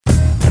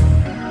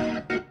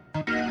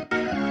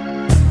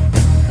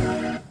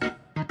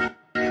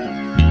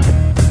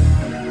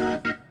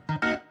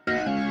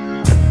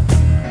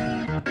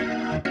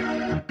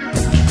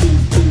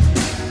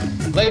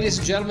ladies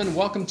and gentlemen.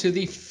 Welcome to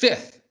the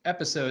 5th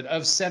episode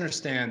of Center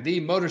Stand, the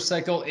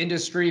motorcycle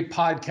industry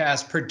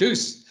podcast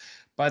produced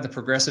by the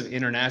Progressive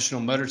International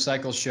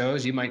Motorcycle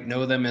Shows. You might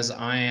know them as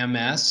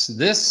IMS.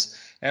 This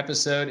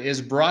episode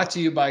is brought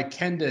to you by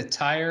Kenda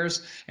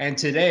Tires, and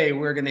today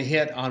we're going to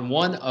hit on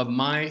one of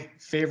my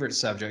favorite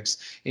subjects,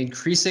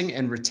 increasing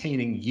and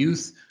retaining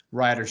youth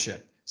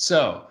ridership.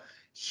 So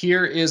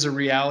here is a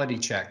reality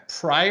check.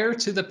 Prior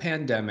to the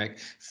pandemic,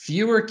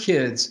 fewer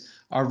kids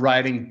are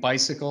riding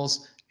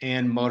bicycles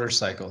and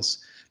motorcycles.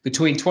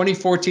 Between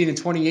 2014 and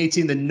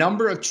 2018, the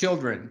number of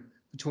children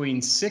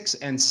between 6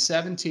 and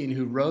 17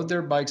 who rode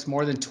their bikes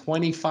more than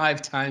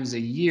 25 times a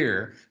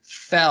year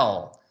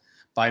fell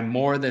by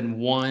more than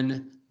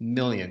 1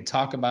 million.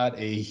 Talk about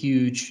a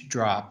huge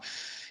drop.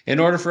 In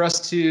order for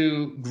us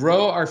to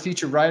grow our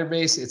future rider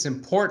base, it's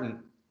important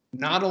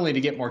not only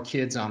to get more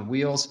kids on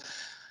wheels,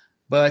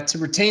 but to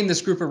retain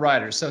this group of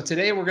riders. So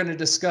today we're going to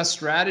discuss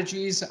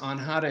strategies on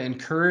how to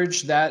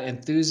encourage that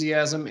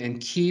enthusiasm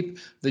and keep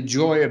the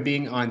joy of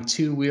being on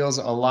two wheels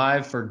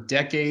alive for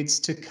decades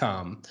to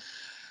come.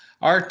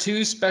 Our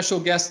two special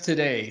guests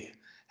today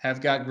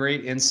have got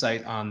great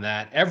insight on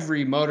that.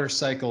 Every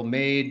motorcycle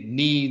made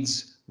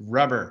needs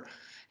rubber.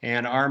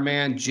 And our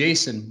man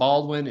Jason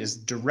Baldwin is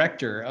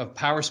director of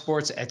power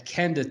sports at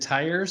Kenda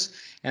Tires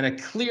and a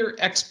clear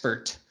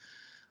expert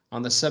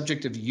on the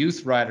subject of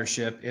youth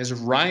ridership is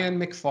Ryan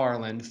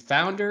McFarland,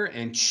 founder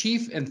and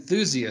chief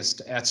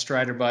enthusiast at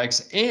Strider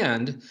Bikes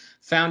and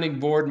founding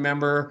board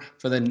member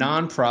for the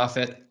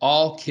nonprofit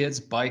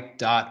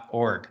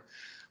allkidsbike.org.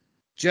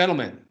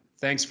 Gentlemen,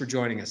 thanks for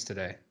joining us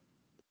today.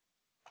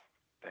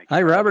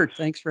 Hi, Robert.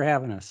 Thanks for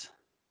having us.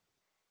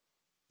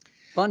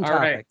 Fun topic.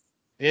 All right.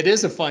 It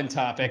is a fun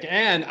topic,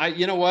 and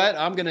you know what?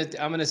 I'm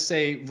gonna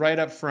say right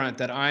up front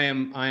that I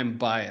am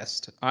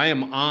biased. I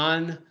am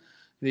on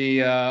the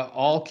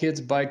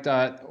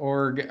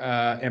allkidsbike.org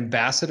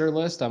ambassador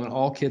list. I'm an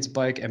All Kids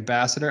Bike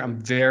ambassador. I'm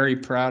very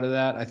proud of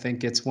that. I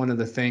think it's one of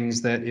the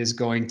things that is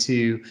going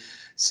to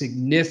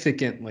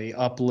significantly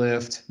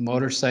uplift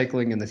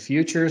motorcycling in the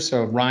future.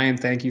 So Ryan,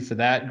 thank you for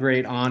that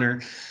great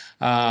honor.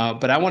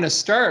 But I want to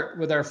start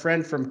with our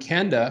friend from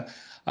Kenda.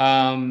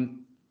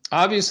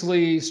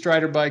 Obviously,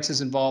 Strider Bikes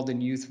is involved in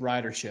youth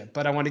ridership,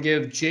 but I want to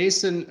give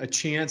Jason a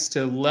chance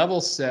to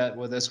level set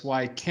with us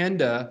why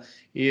Kenda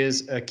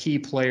is a key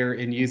player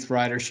in youth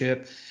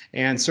ridership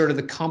and sort of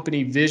the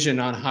company vision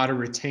on how to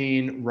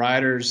retain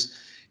riders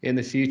in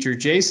the future.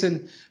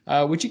 Jason,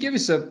 would you give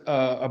us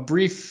a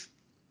brief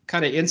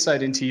kind of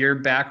insight into your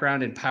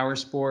background in power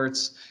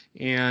sports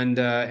and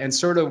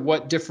sort of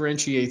what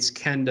differentiates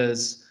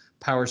Kenda's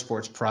power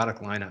sports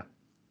product lineup?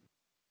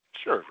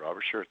 Sure,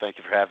 Robert. Sure. Thank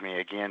you for having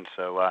me again.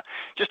 So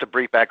just a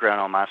brief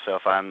background on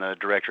myself. I'm the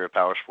director of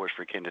power sports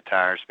for Kenda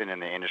Tires. Been in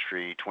the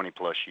industry 20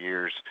 plus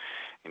years.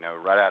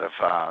 Right out of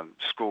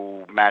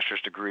school,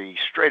 master's degree,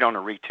 straight on the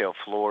retail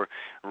floor,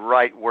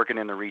 right working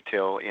in the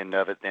retail end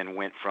of it, then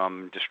went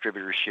from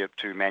distributorship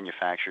to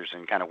manufacturers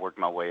and kind of worked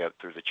my way up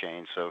through the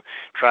chain. So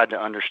tried to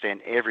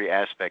understand every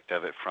aspect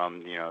of it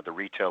from, the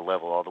retail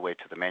level all the way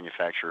to the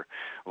manufacturer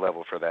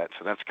level for that.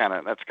 So that's kind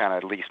of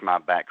at least my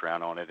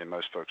background on it, and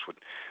most folks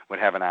would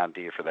have an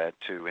idea for that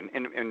too.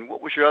 And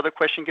what was your other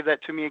question? Give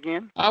that to me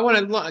again. I want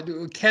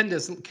to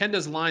Kenda's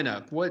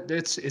lineup.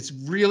 It's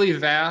really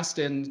vast,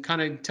 and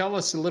kind of tell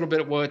us a little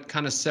bit what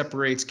kind of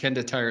separates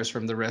Kenda Tires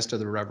from the rest of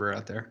the rubber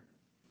out there.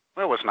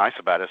 Well, what's nice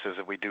about us is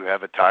that we do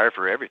have a tire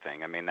for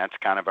everything. I mean, that's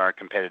kind of our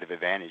competitive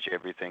advantage.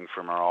 Everything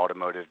from our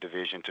automotive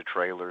division to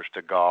trailers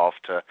to golf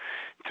to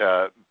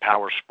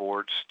power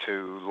sports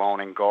to lawn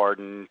and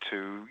garden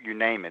to you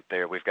name it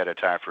there. We've got a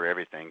tire for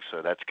everything.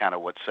 So that's kind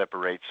of what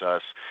separates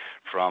us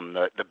from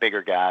the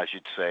bigger guys,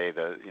 you'd say,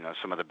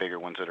 some of the bigger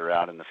ones that are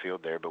out in the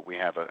field there. But we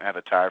have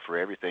a tire for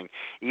everything,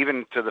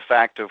 even to the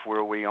fact of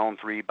where we own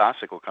 3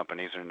 bicycle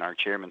companies, and our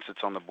chairman sits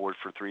on the board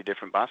for 3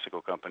 different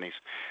bicycle companies,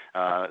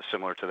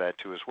 similar to that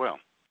too as well.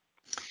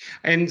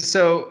 And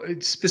so,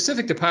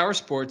 specific to power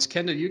sports,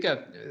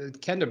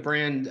 Kenda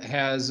brand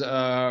has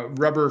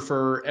rubber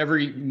for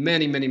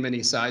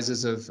many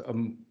sizes of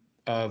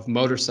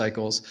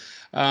motorcycles.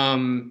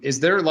 Is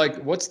there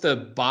what's the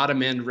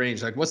bottom end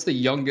range? Like, what's the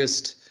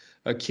youngest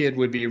a kid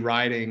would be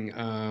riding,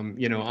 on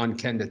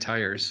Kenda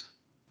tires?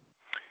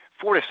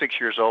 4 to 6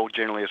 years old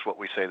generally is what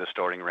we say the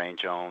starting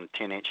range on.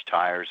 10-inch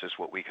tires is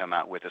what we come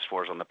out with as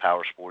far as on the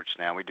power sports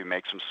now. We do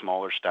make some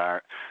smaller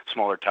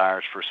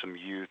tires for some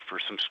youth, for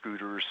some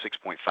scooters,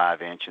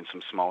 6.5-inch, and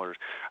some smaller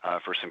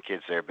for some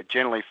kids there. But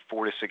generally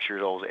 4 to 6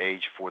 years old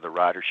age for the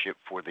ridership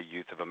for the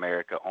youth of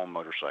America on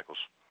motorcycles.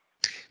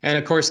 And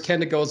of course,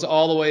 Kenda goes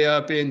all the way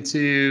up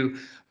into,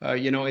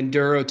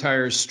 enduro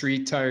tires,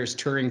 street tires,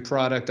 touring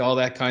product, all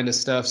that kind of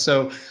stuff.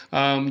 So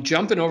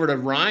jumping over to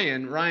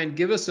Ryan. Ryan,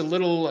 give us a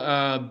little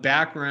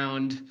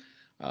background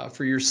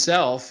for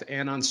yourself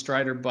and on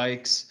Strider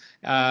Bikes.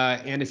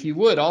 And if you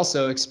would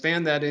also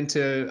expand that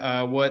into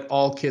what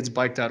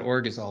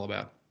allkidsbike.org is all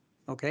about.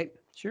 Okay,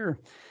 sure.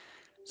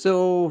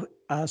 So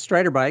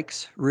Strider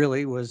Bikes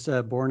really was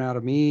born out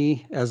of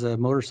me as a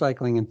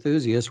motorcycling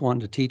enthusiast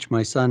wanting to teach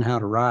my son how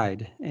to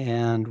ride,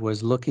 and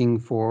was looking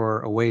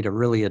for a way to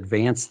really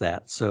advance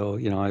that. So,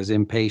 I was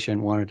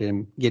impatient, wanted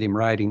to get him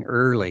riding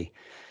early,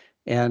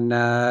 and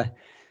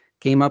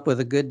came up with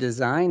a good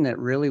design that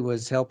really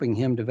was helping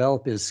him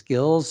develop his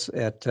skills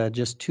at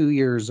just 2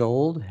 years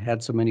old.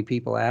 Had so many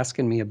people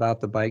asking me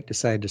about the bike,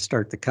 decided to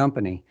start the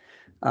company.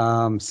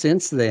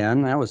 Since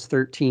then, that was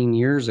 13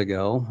 years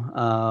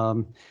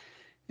ago.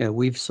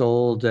 We've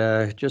sold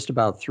just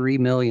about 3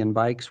 million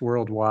bikes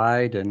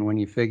worldwide. And when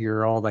you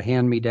figure all the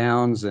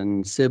hand-me-downs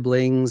and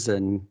siblings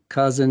and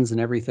cousins and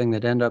everything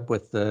that end up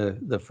with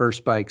the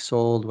first bike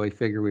sold, we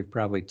figure we've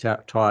probably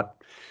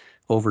taught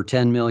over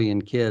 10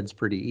 million kids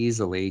pretty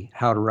easily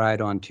how to ride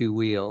on two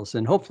wheels.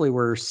 And hopefully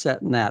we're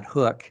setting that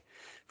hook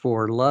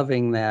for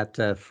loving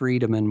that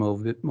freedom and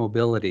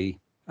mobility,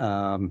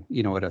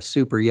 at a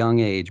super young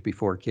age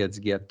before kids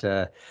get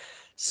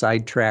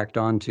sidetracked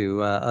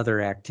onto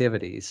other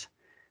activities.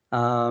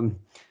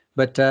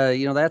 But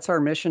that's our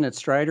mission at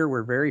Strider.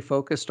 We're very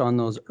focused on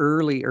those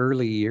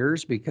early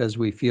years because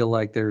we feel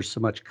like there's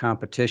so much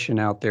competition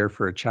out there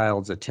for a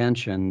child's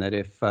attention that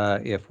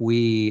if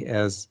we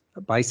as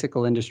a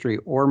bicycle industry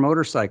or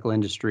motorcycle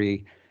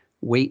industry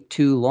wait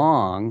too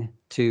long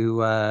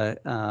to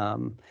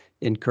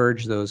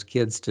encourage those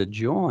kids to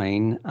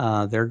join,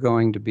 they're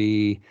going to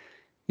be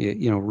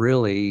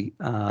really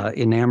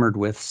enamored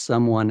with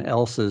someone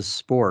else's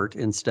sport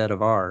instead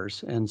of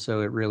ours. And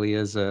so it really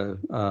is a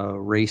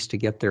race to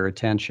get their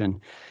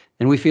attention.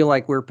 And we feel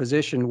like we're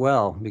positioned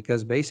well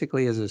because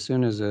basically as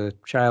soon as a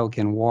child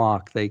can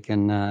walk, they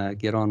can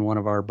get on one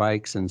of our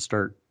bikes and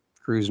start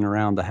cruising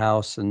around the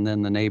house and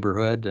then the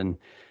neighborhood. And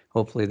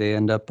hopefully they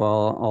end up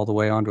all the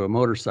way onto a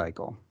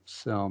motorcycle.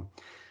 So,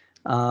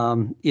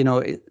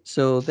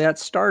 so that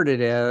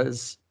started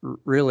as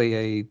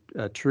really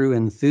a true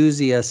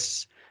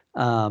enthusiast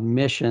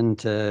mission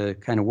to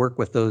kind of work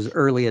with those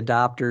early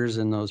adopters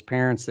and those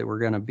parents that were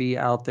going to be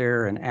out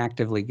there and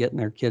actively getting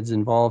their kids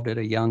involved at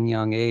a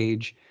young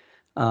age.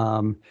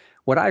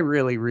 What I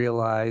really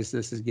realized,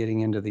 this is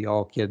getting into the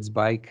All Kids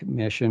Bike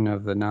mission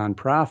of the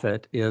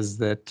nonprofit, is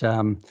that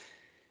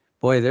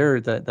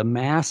the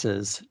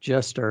masses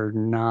just are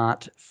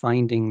not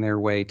finding their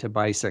way to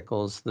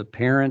bicycles. The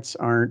parents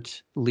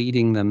aren't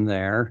leading them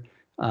there.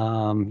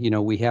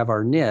 We have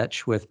our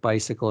niche with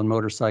bicycle and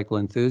motorcycle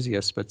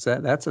enthusiasts, but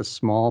that's a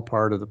small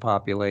part of the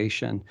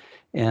population.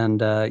 And,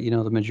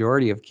 the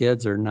majority of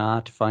kids are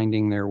not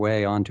finding their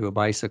way onto a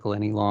bicycle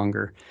any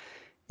longer.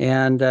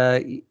 And,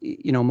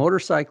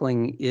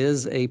 motorcycling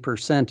is a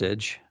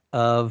percentage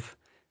of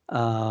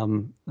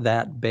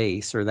that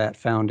base or that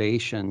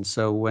foundation.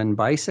 So when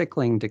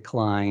bicycling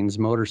declines,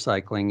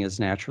 motorcycling is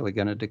naturally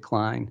going to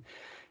decline.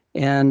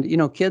 And,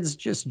 kids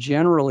just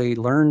generally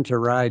learn to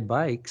ride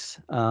bikes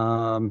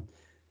on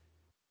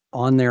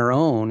their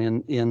own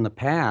in the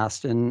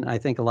past. And I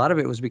think a lot of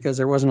it was because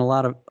there wasn't a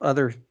lot of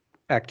other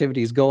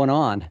activities going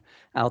on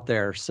out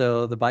there.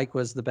 So the bike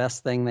was the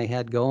best thing they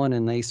had going,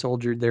 and they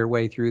soldiered their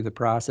way through the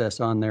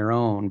process on their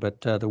own. But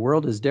the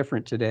world is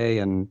different today,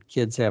 and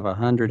kids have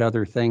 100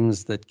 other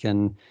things that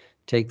can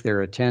take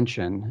their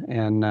attention.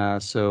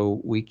 And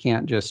so we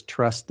can't just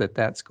trust that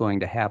that's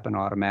going to happen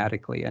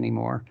automatically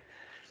anymore.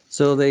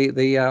 So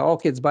the All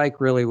Kids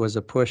Bike really was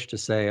a push to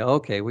say,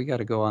 okay, we got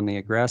to go on the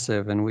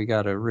aggressive, and we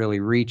got to really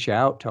reach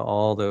out to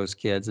all those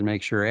kids and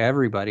make sure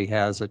everybody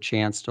has a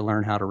chance to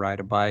learn how to ride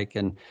a bike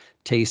and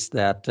taste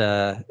that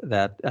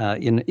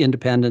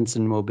independence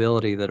and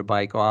mobility that a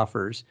bike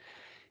offers.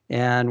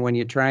 And when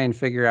you try and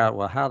figure out,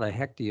 well, how the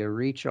heck do you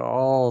reach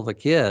all the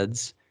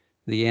kids?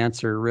 The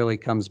answer really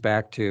comes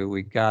back to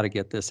we've got to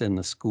get this in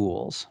the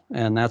schools.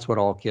 And that's what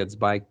All Kids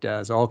Bike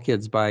does. All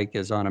Kids Bike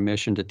is on a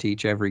mission to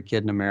teach every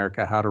kid in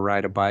America how to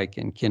ride a bike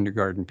in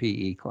kindergarten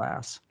PE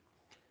class.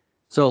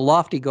 So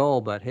lofty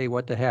goal, but hey,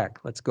 what the heck?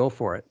 Let's go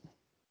for it.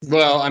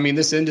 Well, I mean,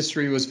 this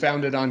industry was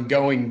founded on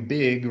going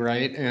big,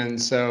 right? And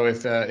so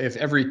if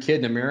every kid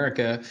in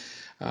America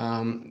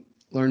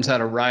learns how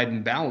to ride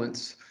and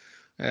balance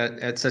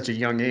at such a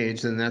young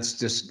age, then that's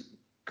just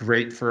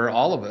great for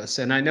all of us.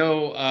 And I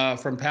know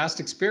from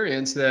past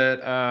experience that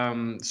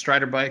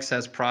Strider Bikes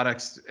has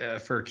products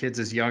for kids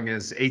as young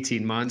as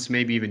 18 months,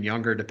 maybe even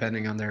younger,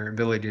 depending on their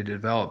ability to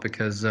develop,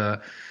 because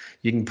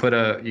you can put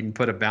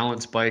a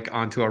balance bike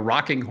onto a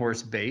rocking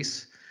horse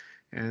base,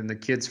 and the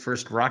kid's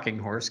first rocking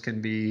horse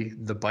can be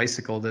the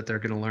bicycle that they're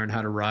going to learn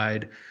how to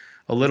ride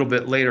a little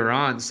bit later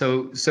on.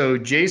 So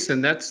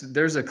Jason,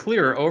 there's a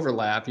clear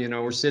overlap.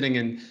 We're sitting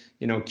in,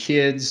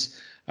 kids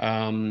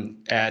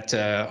at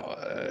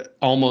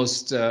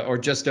almost or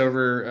just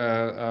over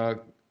a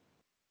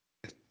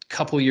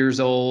couple years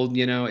old,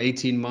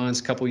 18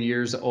 months, couple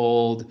years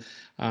old.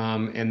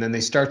 And then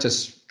they start to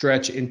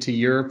stretch into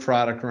your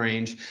product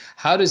range.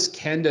 How does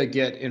Kenda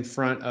get in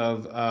front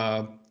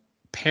of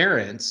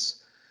parents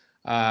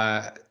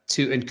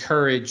to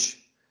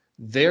encourage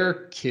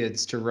their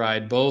kids to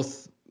ride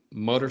both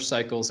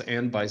motorcycles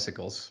and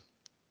bicycles?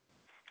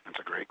 That's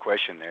a great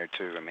question there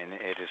too. I mean,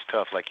 it is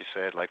tough, like you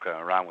said, like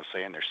Ryan was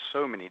saying. There's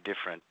so many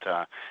different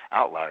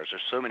outliers.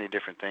 There's so many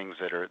different things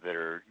that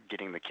are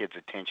getting the kids'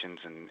 attentions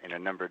and a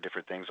number of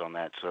different things on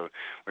that. So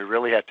we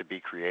really have to be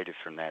creative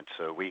from that.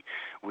 So we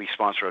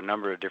sponsor a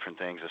number of different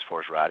things as far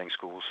as riding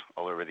schools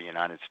all over the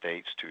United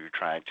States to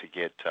try to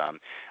get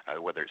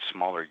whether it's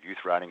smaller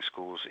youth riding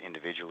schools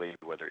individually,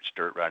 whether it's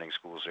dirt riding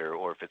schools there,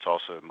 or if it's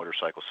also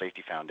motorcycle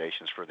safety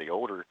foundations for the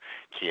older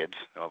kids.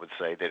 I would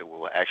say that it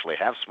will actually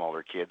have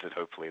smaller kids that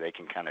hopefully they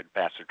can kind of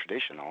pass the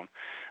tradition on.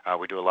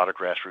 We do a lot of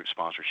grassroots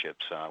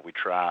sponsorships. We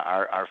try,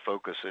 our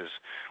focus is,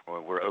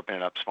 we're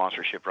opening up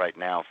sponsorship right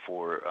now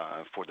for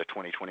the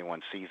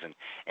 2021 season,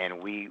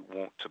 and we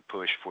want to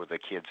push for the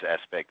kids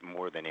aspect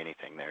more than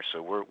anything there.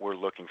 So we're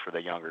looking for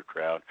the younger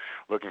crowd,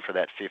 looking for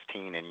that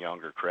 15 and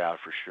younger crowd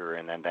for sure,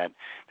 and then that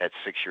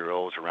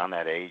 6-year-olds around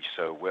that age.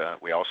 So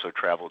we also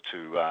travel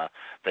to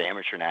the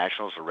amateur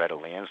nationals, Loretta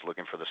Lynn's,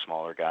 looking for the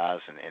smaller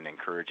guys and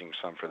encouraging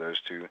some for those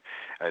two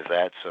as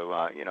that. So,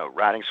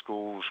 riding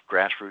schools,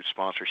 grassroots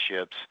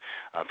sponsorships,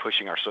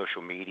 pushing our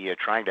social media,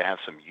 trying to have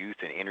some youth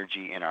and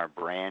energy in our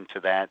brand to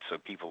that so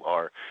people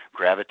are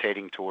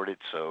gravitating toward it.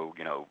 So,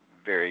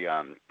 very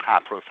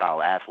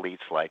high-profile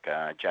athletes like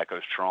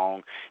Jacko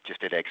Strong,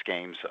 just at X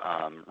Games,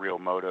 Real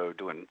Moto,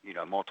 doing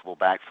multiple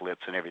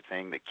backflips and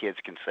everything. The kids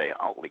can say,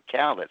 "Holy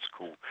cow, that's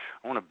cool!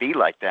 I want to be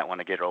like that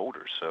when I get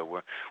older." So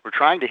we're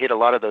trying to hit a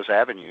lot of those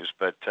avenues,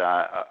 but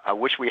I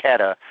wish we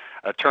had a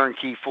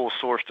turnkey, full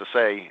source to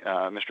say,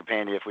 Mr.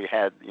 Pandy, if we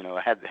had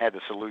had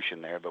the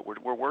solution there. But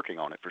we're working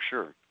on it for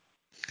sure.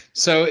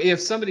 So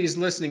if somebody's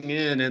listening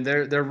in and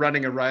they're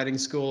running a riding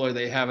school, or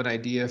they have an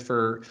idea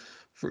for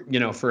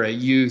a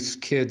youth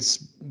kids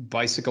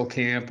bicycle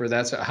camp, or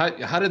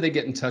how do they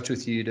get in touch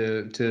with you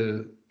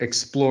to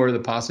explore the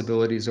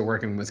possibilities of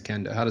working with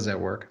Kenda? How does that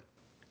work?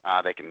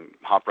 They can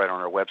hop right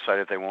on our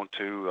website if they want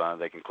to.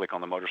 They can click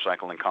on the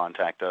motorcycle and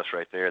contact us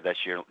right there. That's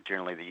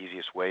generally the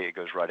easiest way. It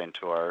goes right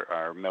into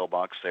our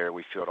mailbox there.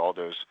 We field all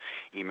those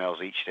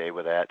emails each day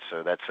with that.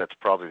 So that's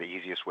probably the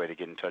easiest way to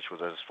get in touch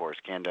with us as far as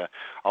Kenda.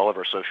 All of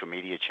our social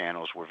media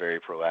channels we're very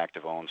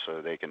proactive on,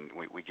 so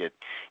we get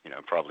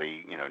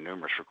probably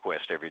numerous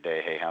requests every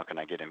day. Hey, how can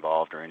I get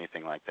involved or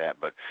anything like that?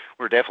 But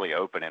we're definitely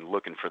open and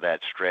looking for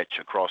that stretch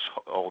across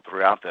all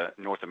throughout the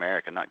North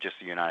America, not just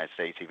the United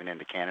States, even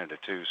into Canada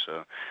too.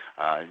 So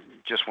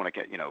just want to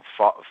get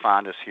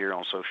find us here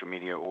on social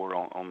media or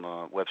on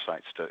the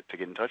websites to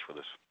get in touch with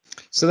us.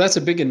 So that's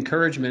a big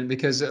encouragement,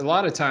 because a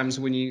lot of times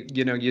when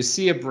you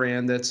see a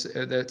brand that's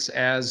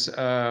as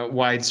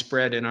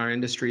widespread in our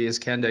industry as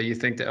Kenda, you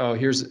think that, oh,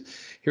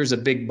 here's a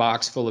big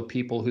box full of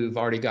people who've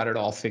already got it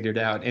all figured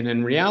out. And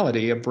in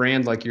reality, a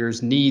brand like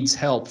yours needs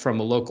help from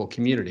a local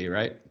community,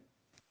 right?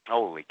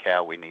 Holy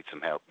cow, we need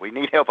some help. We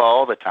need help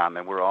all the time,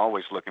 and we're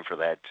always looking for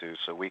that too.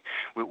 So we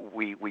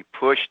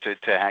push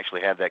to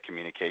actually have that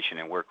communication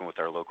and working with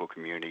our local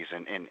communities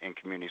and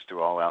communities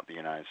through all out the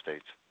United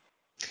States.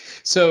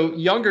 So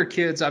younger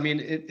kids, I mean,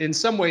 in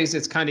some ways,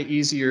 it's kind of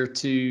easier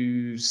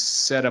to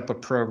set up a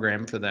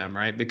program for them,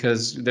 right?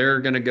 Because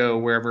they're going to go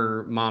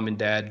wherever mom and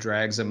dad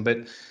drags them.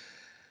 But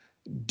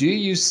do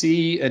you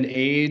see an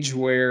age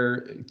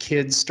where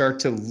kids start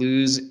to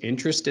lose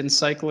interest in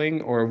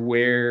cycling, or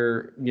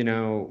where,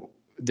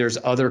 there's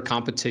other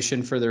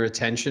competition for their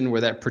attention,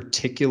 where that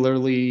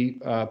particularly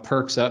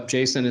perks up?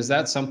 Jason, is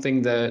that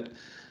something that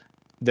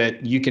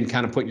you can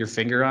kind of put your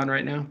finger on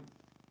right now?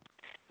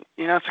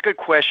 It's a good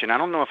question. I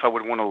don't know if I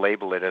would want to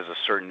label it as a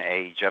certain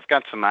age. I've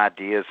got some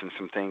ideas and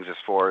some things as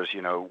far as,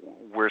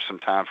 where some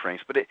time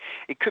frames, but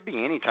it could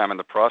be any time in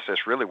the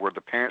process, really, where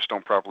the parents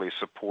don't properly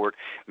support,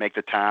 make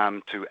the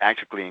time to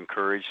actively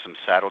encourage some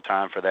saddle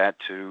time for that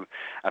too.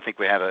 I think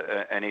we have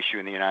an issue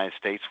in the United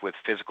States with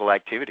physical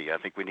activity. I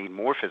think we need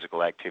more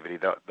physical activity.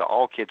 The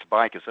All Kids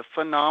Bike is a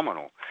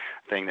phenomenal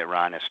thing that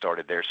Ryan has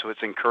started there. So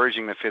it's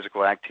encouraging the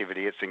physical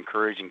activity. It's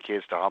encouraging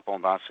kids to hop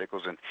on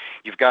bicycles, and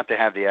you've got to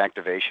have the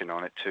activation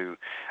on it too.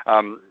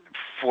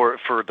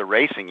 For the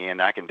racing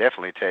end, I can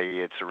definitely tell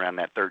you it's around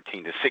that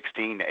 13 to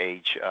 16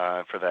 age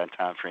for that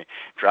time frame.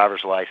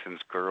 Driver's license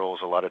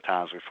girls a lot of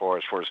times as far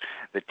as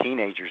the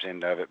teenagers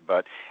end of it,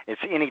 but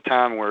it's any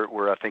time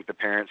where I think the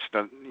parents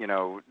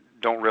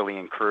don't really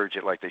encourage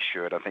it like they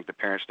should. I think the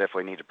parents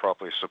definitely need to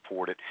properly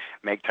support it,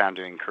 make time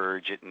to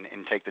encourage it,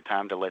 and take the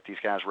time to let these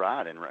guys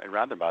ride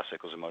their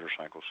bicycles and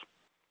motorcycles.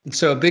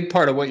 So a big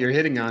part of what you're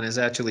hitting on is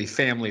actually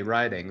family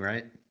riding,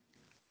 right?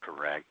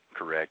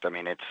 Correct. I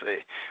mean,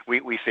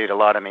 we see it a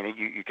lot. I mean,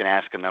 you can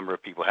ask a number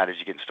of people, how did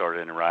you get started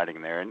in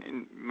riding there?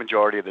 And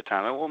majority of the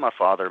time, well, my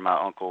father, my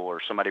uncle,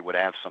 or somebody would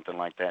have something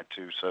like that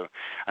too. So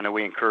I know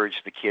we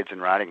encourage the kids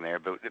in riding there,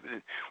 but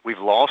we've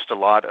lost a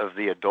lot of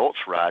the adults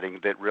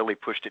riding that really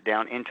pushed it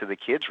down into the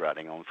kids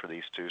riding on for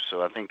these two.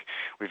 So I think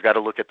we've got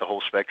to look at the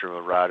whole spectrum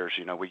of riders.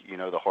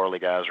 The Harley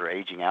guys are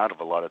aging out of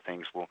a lot of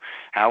things. Well,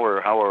 how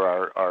are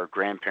our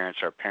grandparents,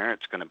 our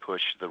parents going to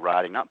push the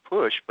riding? Not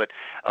push, but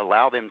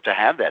allow them to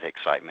have that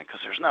excitement.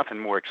 because there's nothing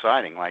more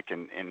exciting. Like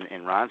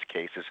in Ron's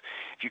case, is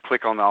if you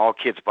click on the all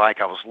kids bike,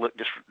 I was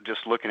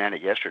just looking at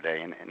it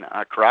yesterday, and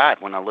I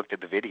cried when I looked at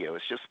the video.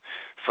 It's just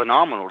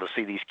phenomenal to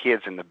see these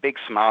kids and the big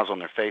smiles on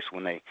their face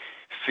when they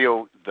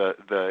feel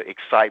the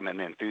excitement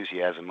and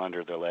enthusiasm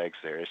under their legs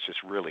there. It's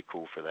just really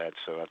cool for that.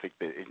 So I think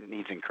that it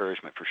needs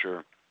encouragement for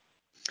sure.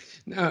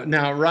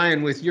 Now,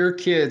 Ryan, with your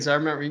kids, I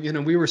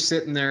remember, we were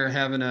sitting there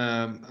having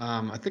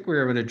I think we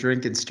were having a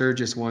drink in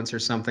Sturgis once or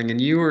something, and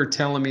you were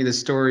telling me the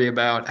story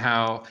about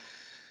how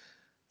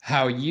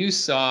you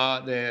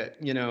saw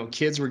that,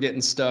 kids were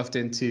getting stuffed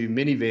into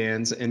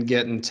minivans and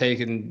getting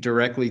taken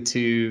directly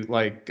to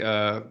like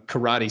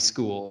karate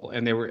school.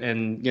 And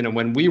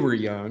when we were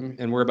young,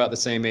 and we're about the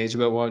same age,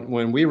 but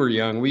when we were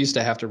young, we used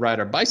to have to ride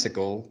our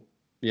bicycle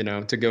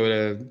to go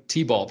to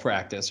T-ball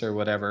practice or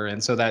whatever.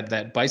 And so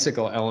that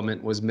bicycle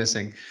element was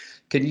missing.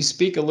 Can you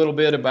speak a little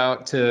bit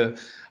about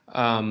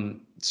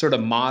sort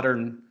of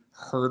modern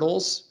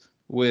hurdles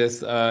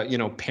with,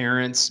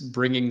 parents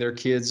bringing their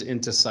kids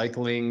into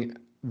cycling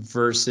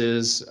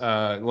versus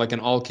like an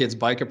all kids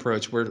bike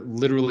approach where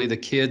literally the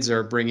kids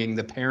are bringing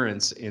the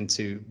parents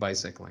into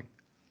bicycling?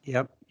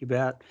 Yep, you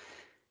bet.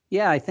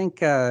 Yeah, I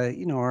think,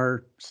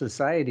 our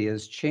society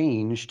has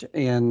changed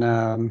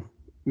in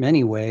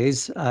many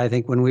ways. I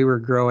think when we were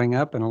growing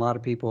up, and a lot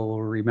of people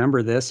will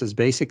remember this, is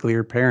basically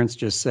your parents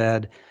just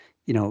said,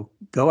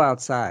 go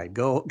outside,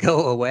 go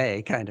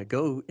away, kind of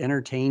go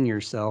entertain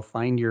yourself,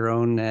 find your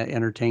own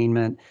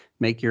entertainment,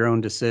 make your own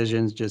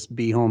decisions, just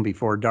be home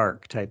before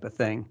dark type of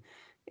thing.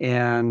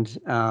 And,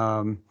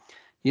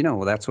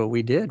 that's what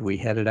we did. We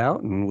headed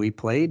out and we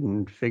played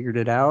and figured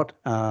it out.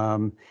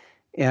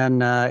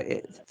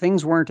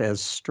 Things weren't as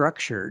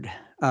structured.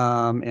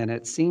 And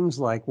it seems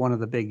like one of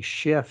the big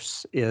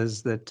shifts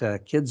is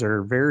that kids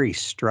are very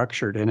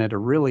structured and at a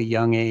really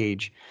young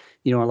age.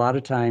 A lot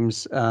of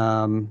times,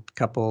 a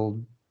couple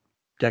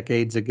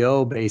decades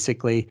ago,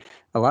 basically,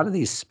 a lot of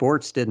these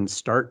sports didn't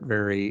start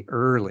very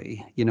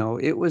early.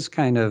 It was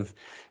kind of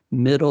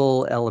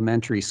middle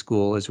elementary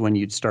school is when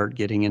you'd start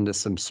getting into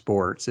some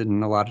sports.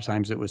 And a lot of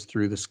times it was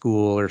through the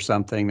school or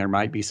something. There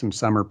might be some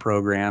summer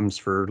programs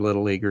for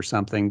Little League or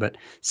something, but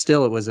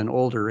still it was an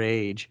older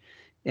age.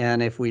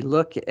 And if we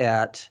look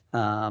at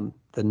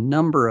the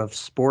number of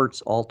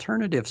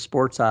alternative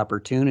sports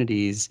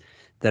opportunities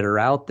that are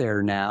out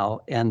there now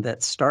and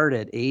that start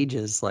at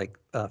ages like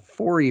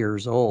 4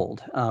 years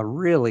old,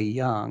 really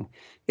young,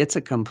 it's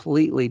a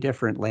completely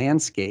different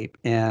landscape.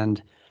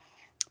 And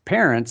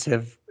parents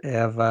have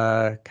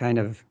kind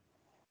of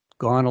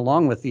gone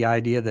along with the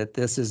idea that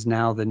this is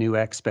now the new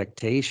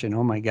expectation.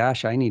 Oh my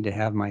gosh, I need to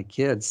have my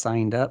kids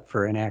signed up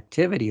for an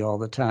activity all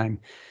the time,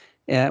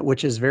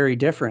 which is very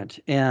different.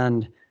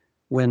 And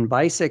when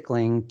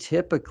bicycling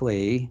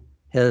typically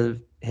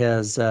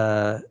has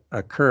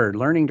occurred,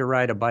 learning to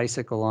ride a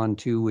bicycle on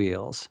two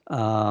wheels,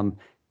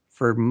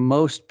 for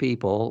most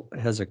people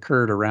has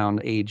occurred around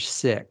age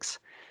 6.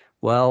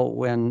 Well,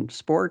 when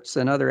sports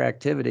and other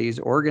activities,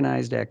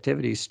 organized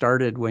activities,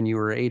 started when you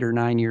were 8 or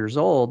 9 years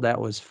old,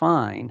 that was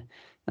fine.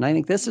 And I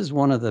think this is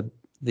one of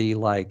the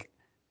like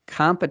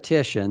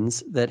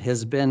competitions that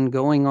has been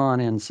going on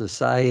in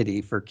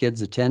society for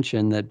kids'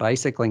 attention that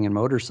bicycling and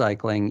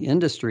motorcycling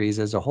industries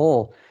as a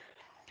whole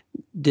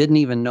didn't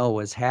even know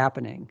was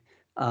happening.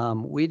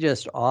 We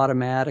just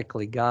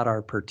automatically got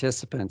our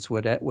participants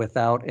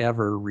without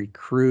ever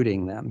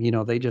recruiting them.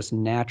 They just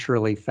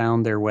naturally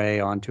found their way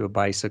onto a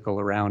bicycle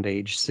around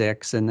age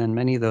 6. And then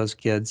many of those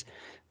kids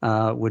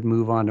would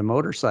move on to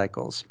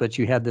motorcycles. But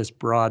you had this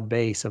broad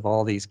base of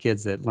all these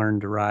kids that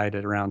learned to ride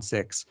at around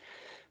 6.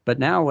 But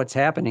now what's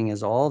happening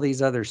is all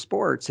these other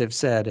sports have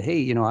said,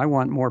 hey, I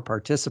want more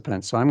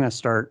participants. So I'm going to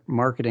start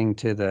marketing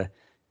to the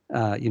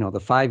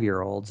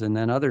 5-year-olds. And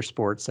then other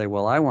sports say,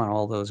 well, I want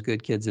all those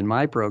good kids in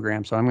my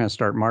program, so I'm going to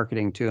start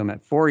marketing to them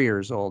at 4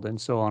 years old, and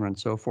so on and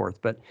so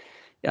forth. But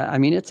I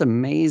mean, it's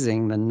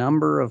amazing the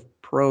number of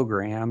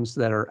programs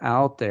that are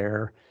out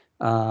there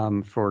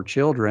for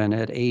children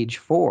at age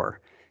 4.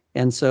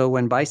 And so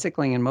when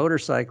bicycling and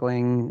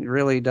motorcycling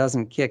really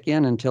doesn't kick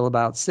in until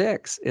about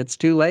 6, it's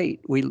too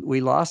late. We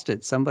lost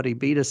it. Somebody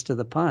beat us to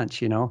the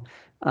punch,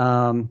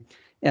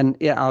 And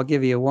yeah, I'll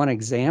give you one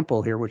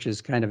example here, which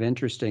is kind of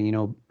interesting.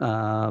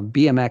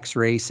 BMX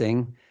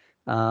racing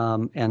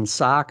and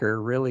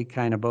soccer really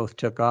kind of both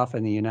took off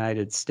in the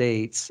United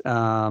States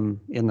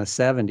in the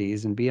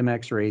 70s. And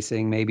BMX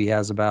racing maybe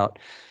has about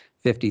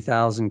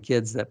 50,000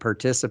 kids that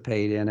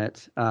participate in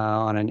it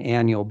on an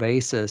annual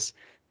basis.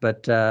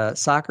 But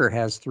soccer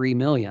has 3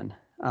 million.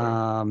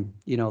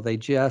 They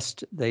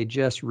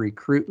just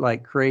recruit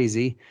like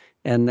crazy,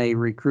 and they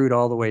recruit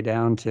all the way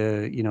down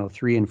to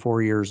 3 and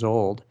 4 years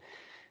old.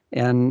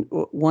 And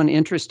one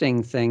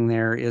interesting thing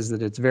there is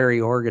that it's very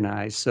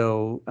organized.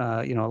 So,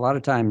 a lot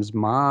of times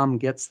mom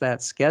gets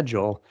that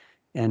schedule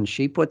and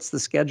she puts the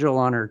schedule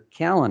on her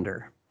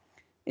calendar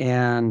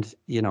and,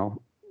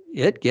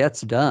 it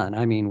gets done.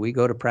 I mean, we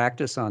go to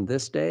practice on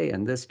this day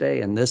and this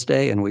day and this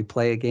day, and we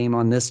play a game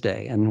on this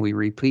day, and we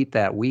repeat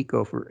that week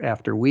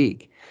after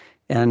week.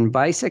 And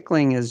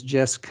bicycling is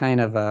just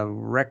kind of a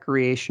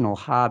recreational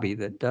hobby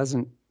that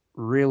doesn't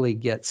really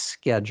get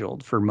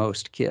scheduled for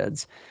most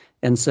kids.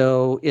 And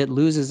so it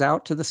loses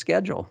out to the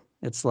schedule.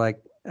 It's like,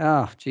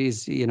 oh,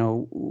 geez,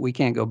 we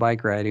can't go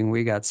bike riding.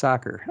 We got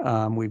soccer.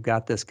 We've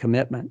got this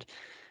commitment.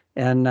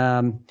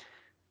 And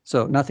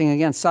so nothing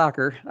against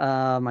soccer.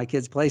 My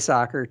kids play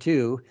soccer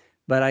too.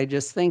 But I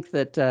just think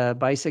that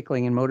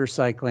bicycling and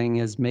motorcycling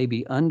has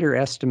maybe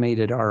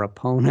underestimated our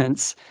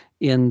opponents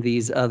in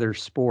these other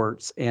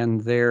sports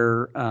and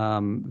their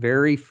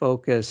very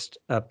focused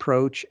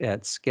approach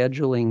at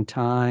scheduling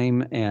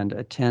time and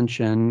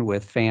attention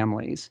with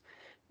families.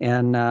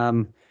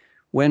 And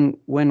when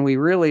we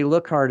really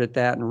look hard at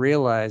that and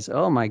realize,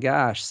 oh my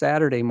gosh,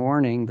 Saturday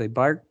morning,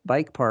 the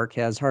bike park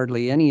has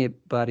hardly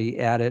anybody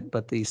at it,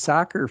 but the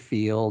soccer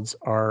fields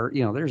are,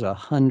 there's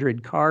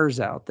 100 cars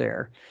out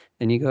there.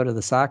 And you go to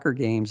the soccer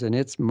games and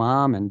it's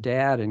mom and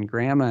dad and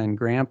grandma and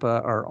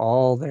grandpa are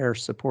all there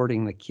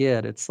supporting the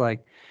kid. It's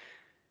like,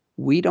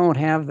 we don't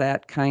have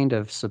that kind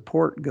of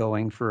support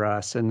going for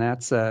us. And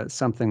that's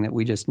something that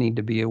we just need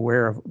to be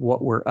aware of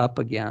what we're up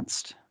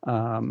against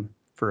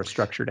for a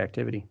structured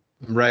activity.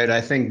 Right.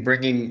 I think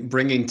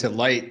bringing to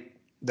light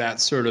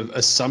that sort of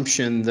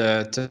assumption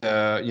that,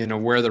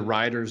 where the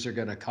riders are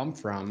going to come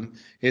from,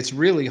 it's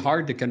really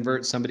hard to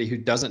convert somebody who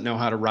doesn't know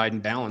how to ride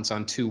and balance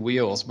on two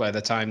wheels by the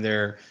time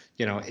they're,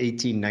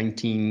 18,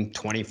 19,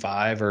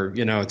 25, or,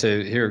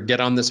 to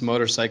get on this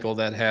motorcycle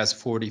that has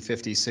 40,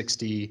 50,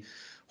 60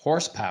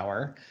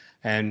 horsepower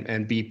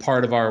and be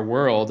part of our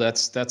world.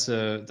 That's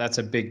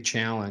a big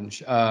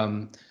challenge.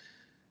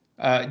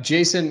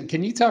 Jason,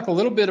 can you talk a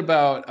little bit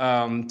about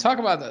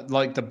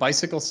the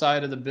bicycle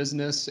side of the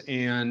business?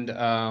 And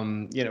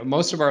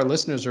most of our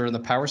listeners are in the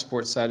power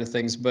sports side of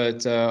things,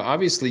 but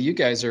obviously you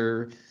guys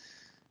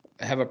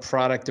have a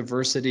product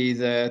diversity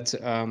that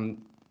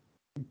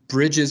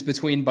bridges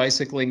between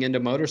bicycling into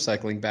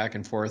motorcycling back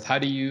and forth. How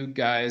do you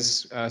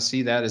guys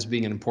see that as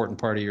being an important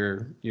part of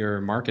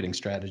your marketing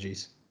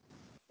strategies?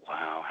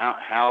 Wow,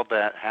 how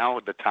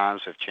the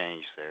times have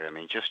changed there. I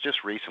mean,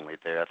 just recently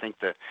there, I think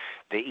the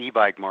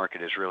e-bike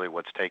market is really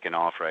what's taken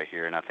off right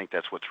here, and I think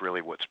that's what's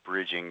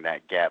bridging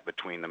that gap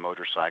between the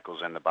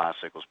motorcycles and the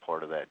bicycles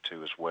part of that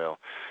too as well.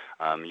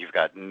 You've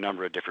got a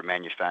number of different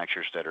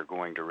manufacturers that are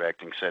going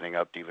direct and setting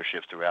up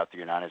dealerships throughout the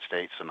United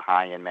States. Some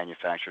high-end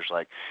manufacturers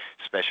like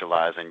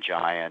Specialized and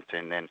Giant,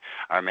 and then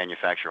our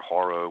manufacturer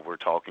Haro. We're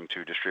talking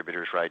to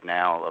distributors right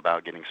now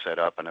about getting set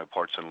up. I know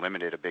Parts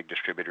Unlimited, a big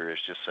distributor, is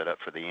just set up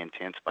for the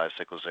Intense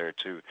bicycles there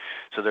too.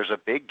 So there's a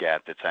big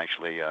gap that's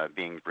actually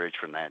being bridged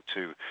from that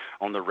too.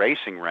 On the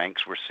racing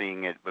ranks, we're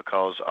seeing it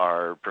because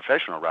our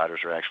professional riders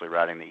are actually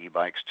riding the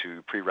e-bikes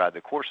to pre-ride the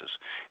courses.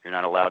 You're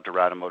not allowed to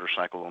ride a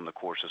motorcycle on the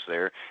courses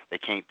there. They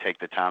can't take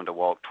the time to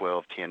walk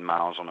 12, 10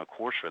 miles on a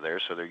course for there,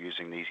 so they're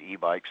using these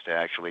e-bikes to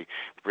actually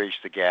bridge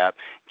the gap,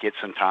 get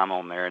some time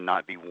on there, and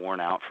not be worn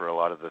out for a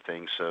lot of the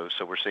things. So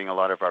we're seeing a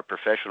lot of our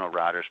professional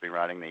riders be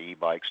riding the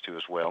e-bikes too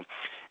as well.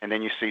 And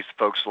then you see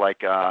folks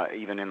like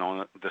even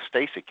on the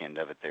STACYC end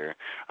of it there.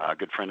 A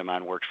good friend of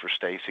mine works for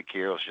STACYC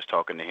here. I was just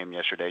talking to him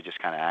yesterday, just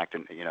kind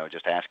of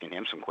just asking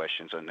him some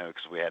questions. I know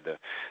because we had the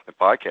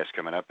podcast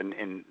coming up,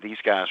 and these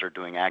guys are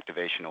doing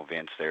activation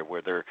events there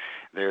where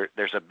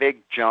there's a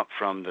big jump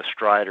from the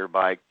Strider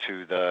bike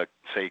to the,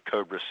 say,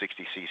 Cobra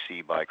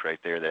 60cc bike right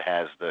there that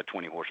has the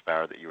 20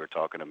 horsepower that you were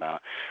talking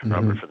about,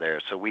 Robert, for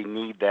there. So we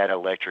need that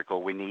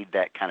electrical. We need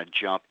that kind of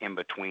jump in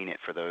between it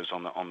for those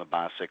on the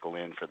bicycle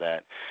end for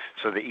that.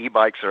 So the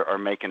e-bikes are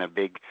making a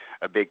big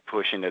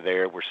push into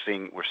there. We're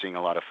seeing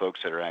a lot of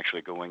folks that are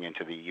actually going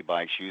into the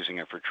e-bikes, using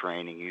them for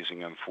training, using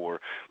them for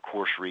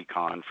course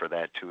recon for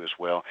that too as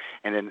well.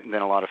 And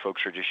then a lot of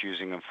folks are just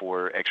using them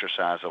for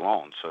exercise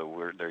alone.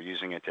 So they're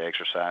using it to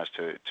exercise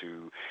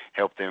to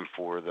help them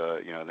for the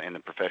in the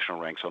professional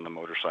ranks on the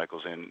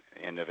motorcycles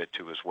end of it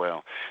too as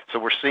well. So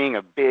we're seeing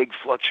a big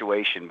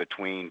fluctuation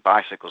between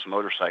bicycles,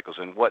 motorcycles,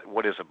 and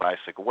what is a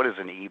bicycle, what is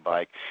an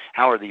e-bike,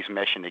 how are these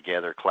meshing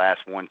together, class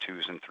 1,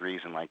 2s, and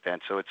 3s, and like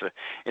that. So it's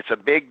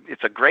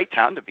a great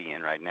time to be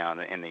in right now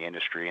in the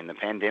industry, and the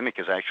pandemic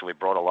has actually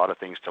brought a lot of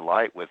things to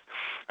light with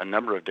a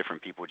number of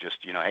different people just,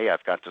 hey,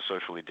 I've got to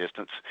socially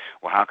distance.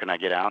 Well, how can I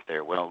get out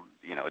there? Well,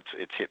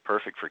 it's hit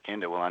perfect for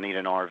Kenda. Well, I need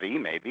an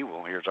RV maybe.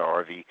 Well, here's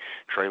our RV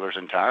trailers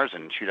and tires,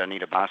 and shoot, I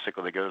need a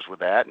bicycle that goes with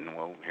that, and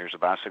well, here's a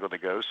bicycle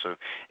that goes. So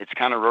it's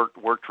kind of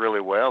worked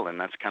really well, and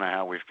that's kind of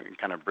how we've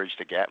kind of bridged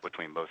the gap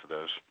between both of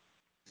those.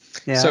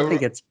 Yeah, so,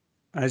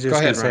 I was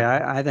just going to say,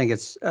 I think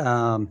it's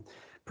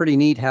pretty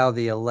neat how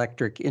the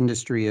electric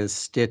industry is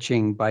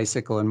stitching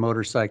bicycle and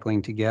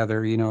motorcycling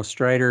together.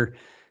 Strider,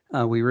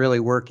 we really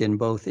work in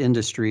both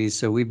industries.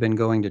 So we've been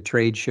going to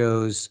trade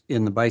shows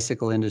in the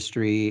bicycle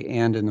industry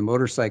and in the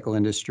motorcycle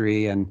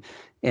industry. And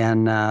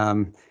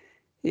they're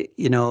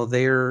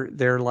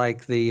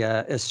like the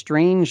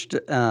estranged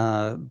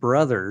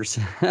brothers.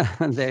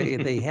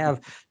 They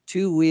have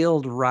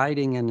two-wheeled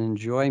riding and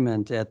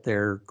enjoyment at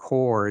their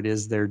core. It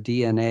is their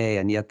DNA,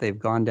 and yet they've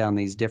gone down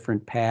these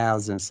different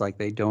paths, and it's like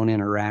they don't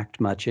interact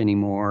much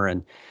anymore.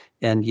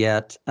 And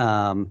yet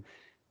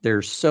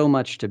there's so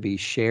much to be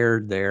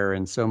shared there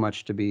and so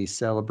much to be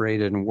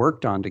celebrated and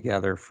worked on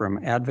together,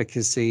 from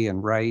advocacy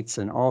and rights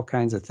and all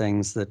kinds of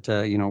things that,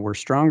 we're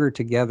stronger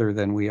together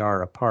than we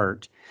are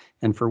apart.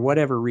 And for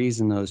whatever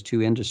reason, those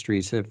two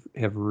industries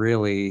have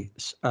really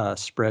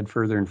spread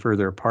further and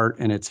further apart.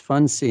 And it's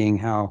fun seeing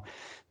how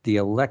the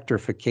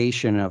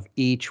electrification of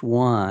each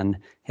one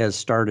has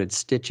started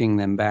stitching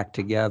them back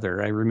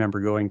together. I remember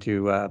going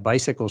to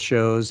bicycle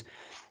shows,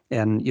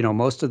 and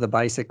most of the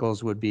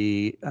bicycles would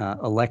be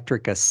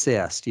electric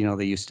assist.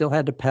 You still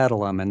had to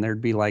pedal them, and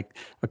there'd be like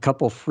a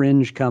couple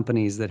fringe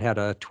companies that had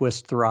a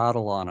twist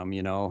throttle on them.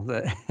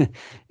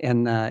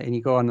 And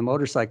you go on the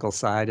motorcycle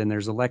side, and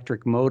there's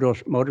electric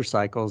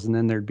motorcycles, and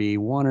then there'd be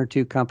one or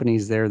two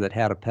companies there that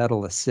had a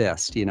pedal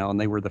assist. And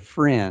they were the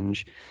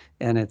fringe.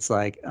 And it's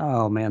like,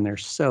 oh man, they're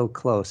so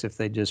close. If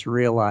they just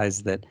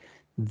realize that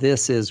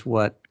this is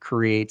what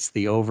creates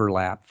the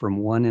overlap from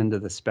one end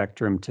of the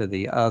spectrum to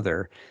the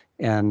other,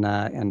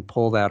 and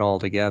pull that all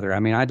together. I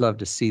mean, I'd love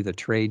to see the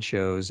trade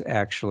shows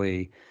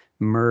actually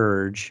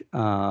merge.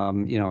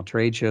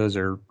 Trade shows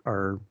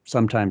are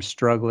sometimes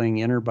struggling.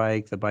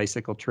 Interbike, the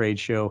bicycle trade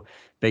show,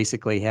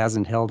 basically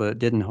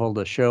didn't hold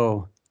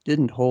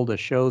a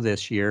show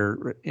this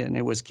year, and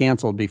it was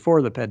canceled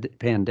before the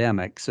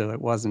pandemic, so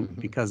it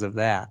wasn't because of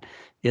that.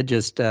 It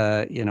just,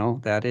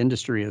 that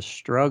industry is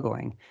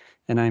struggling.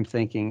 And I'm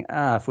thinking,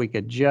 if we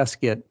could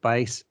just get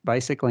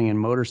bicycling and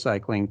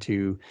motorcycling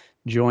to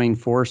join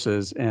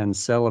forces and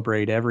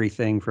celebrate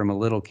everything from a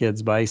little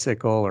kid's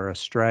bicycle or a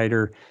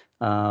Strider,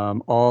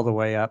 all the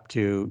way up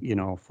to,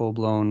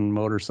 full-blown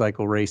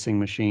motorcycle racing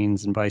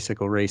machines and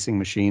bicycle racing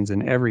machines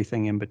and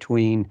everything in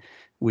between,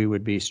 we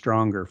would be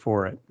stronger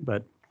for it.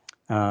 But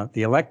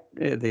the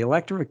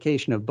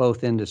electrification of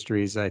both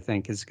industries, I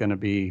think, is going to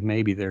be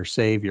maybe their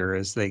savior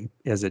as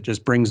it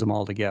just brings them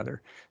all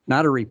together.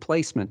 Not a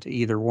replacement to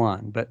either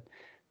one, but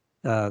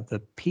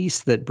the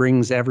piece that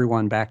brings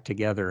everyone back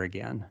together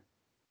again.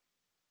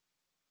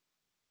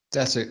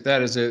 That's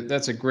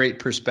a great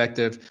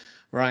perspective,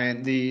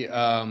 Ryan.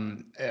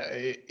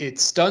 It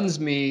stuns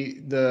me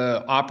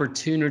the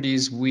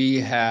opportunities we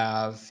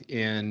have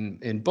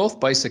in both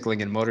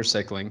bicycling and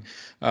motorcycling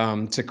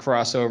to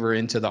cross over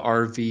into the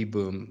RV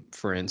boom,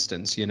 for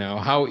instance.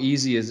 How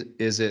easy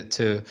is it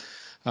to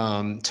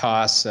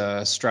toss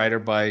a Strider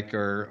bike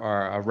or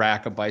a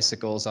rack of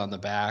bicycles on the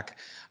back,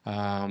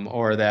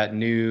 or that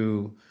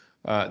new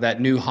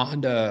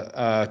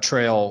Honda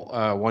Trail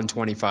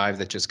 125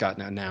 that just got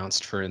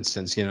announced, for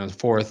instance, I think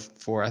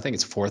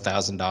it's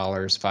 $4,000,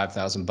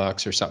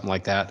 $5,000 or something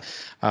like that.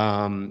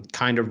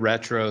 Kind of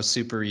retro,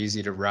 super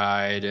easy to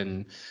ride,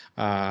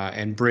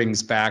 and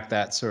brings back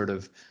that sort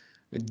of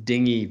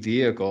dingy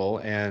vehicle.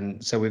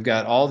 And so we've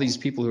got all these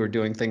people who are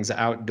doing things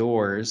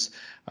outdoors.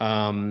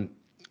 Do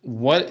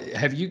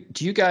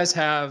you guys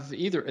have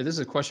either? This is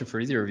a question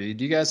for either of you.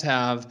 Do you guys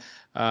have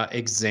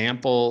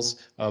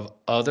examples of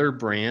other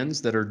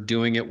brands that are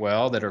doing it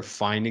well, that are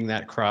finding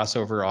that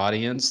crossover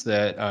audience,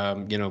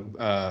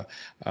 that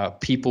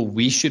people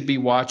we should be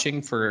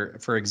watching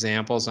for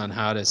examples on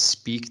how to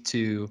speak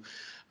to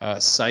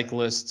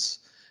cyclists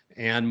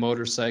and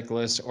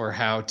motorcyclists, or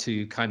how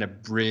to kind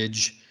of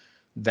bridge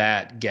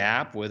that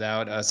gap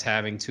without us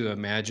having to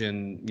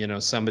imagine,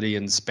 somebody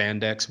in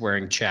spandex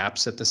wearing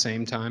chaps at the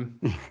same time?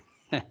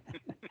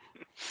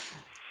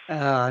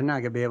 I'm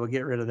not gonna be able to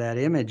get rid of that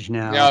image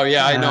now. Oh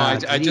yeah, I know.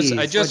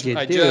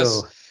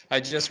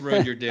 I just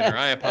ruined your dinner.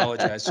 I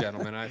apologize,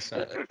 gentlemen. I'm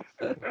sorry.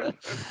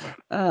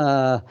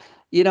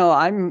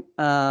 I'm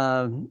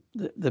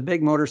the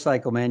big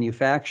motorcycle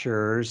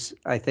manufacturers.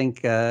 I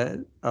think a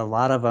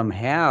lot of them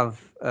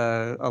have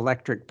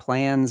electric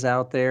plans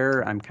out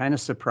there. I'm kind of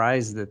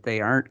surprised that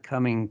they aren't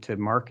coming to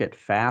market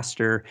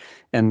faster.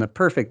 And the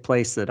perfect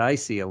place that I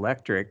see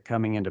electric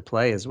coming into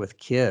play is with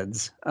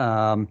kids.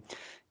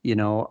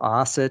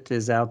 Ossett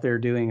is out there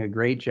doing a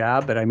great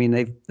job, but I mean,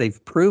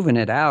 they've proven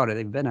it out.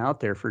 They've been out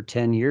there for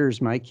 10 years.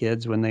 My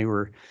kids, when they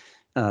were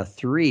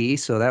 3,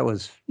 so that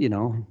was,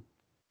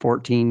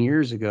 14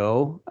 years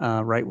ago,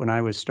 right when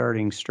I was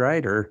starting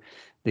Strider,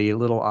 the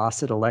little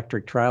Ossett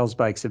electric trials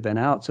bikes have been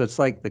out. So it's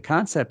like the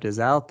concept is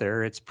out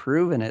there. It's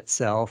proven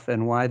itself.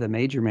 And why the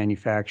major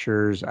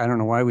manufacturers, I don't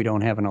know why we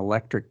don't have an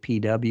electric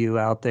PW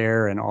out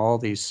there and all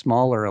these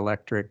smaller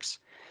electrics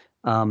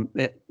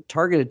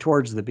targeted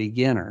towards the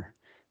beginner.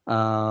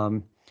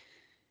 You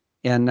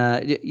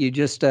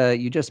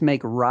just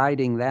make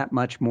riding that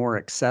much more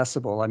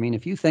accessible. I mean,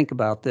 if you think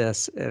about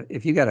this,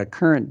 if you got a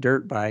current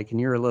dirt bike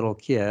and you're a little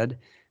kid,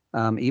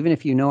 even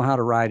if you know how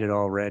to ride it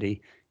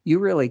already, you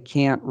really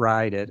can't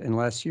ride it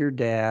unless your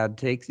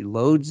dad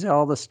loads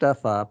all the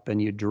stuff up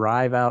and you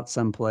drive out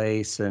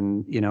someplace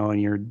and, in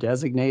your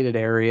designated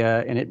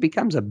area, and it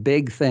becomes a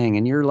big thing.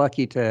 And you're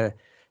lucky to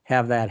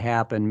have that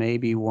happen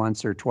maybe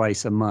once or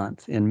twice a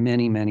month in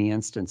many, many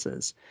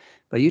instances.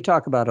 But you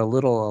talk about a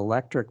little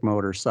electric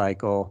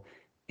motorcycle,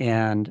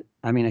 and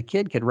I mean, a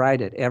kid could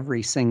ride it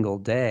every single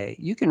day.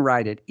 You can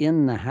ride it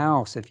in the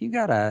house. If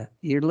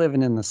you're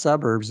living in the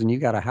suburbs and you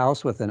got a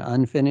house with an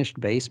unfinished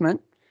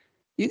basement,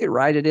 You could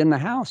ride it in the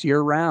house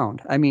year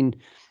round. I mean,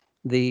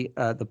 the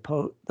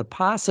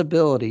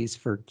possibilities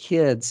for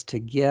kids to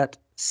get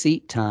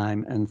seat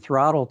time and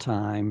throttle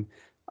time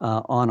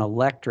on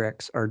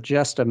electrics are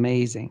just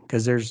amazing,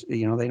 because there's,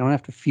 they don't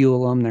have to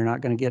fuel them. They're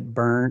not going to get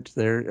burnt.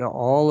 They're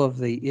all of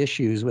the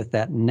issues with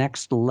that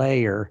next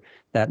layer,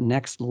 that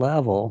next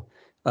level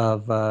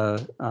of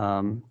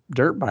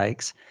dirt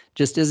bikes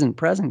just isn't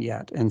present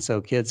yet. And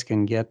so kids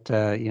can get,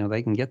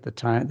 they can get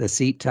the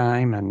seat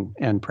time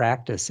and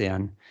practice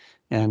in.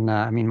 And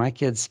I mean, my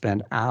kids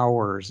spend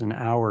hours and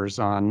hours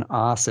on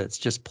Ossets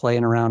just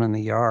playing around in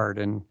the yard,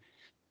 and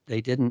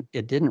it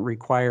didn't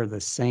require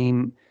the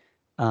same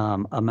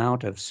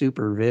amount of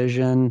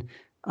supervision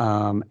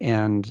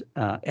and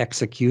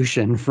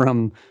execution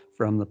from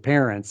the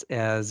parents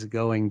as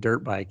going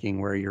dirt biking,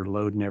 where you're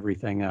loading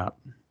everything up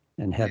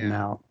and heading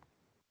out.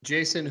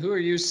 Jason, who are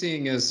you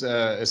seeing as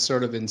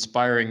sort of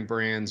inspiring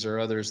brands, or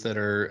others that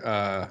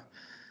are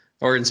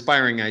or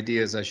inspiring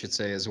ideas, I should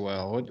say, as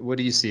well? What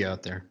do you see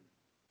out there?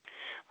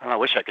 I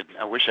wish I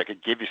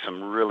could give you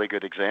some really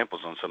good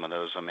examples on some of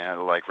those. I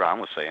mean, like Ron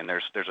was saying,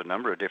 there's a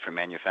number of different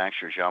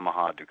manufacturers,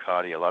 Yamaha,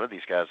 Ducati, a lot of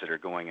these guys that are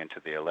going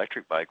into the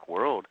electric bike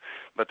world,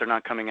 but they're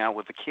not coming out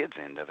with the kids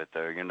end of it.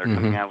 They're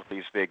coming out with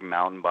these big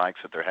mountain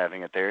bikes that they're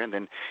having it there, and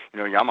then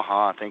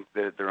Yamaha, I think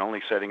that they're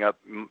only setting up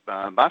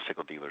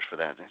bicycle dealers for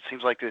that. It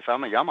seems like if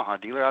I'm a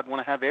Yamaha dealer, I'd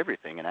want to have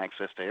everything and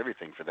access to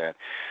everything for that.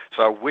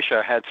 So I wish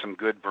I had some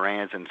good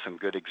brands and some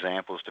good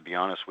examples, to be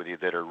honest with you,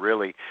 that are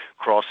really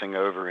crossing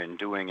over and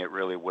doing it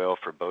really well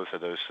for both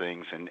of those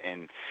things. And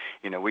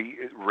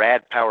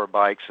Rad Power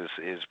Bikes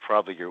is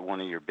probably one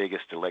of your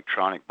biggest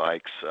electronic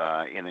bikes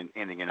in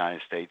the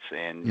United States,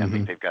 and I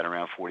think they've got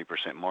around 40%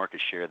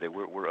 market share. That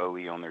we're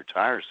OE on their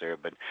tires there,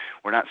 but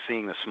we're not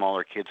seeing the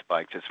smaller kids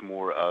bikes. It's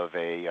more of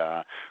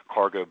a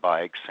cargo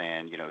bikes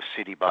and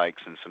city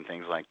bikes and some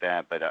things like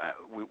that. But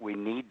we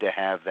need to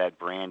have that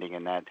branding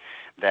and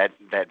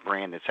that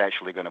brand that's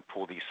actually going to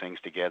pull these things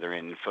together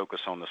and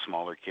focus on the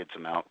smaller kids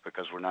amount,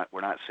 because we're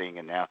not seeing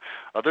it now,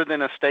 other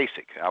than a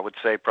Stasic. I would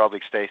say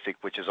probably Stasic,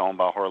 which is owned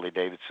by Harley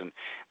Davidson.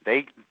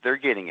 They're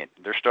getting it.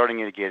 They're starting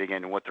to get it,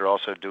 and what they're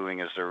also doing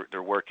is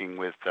they're working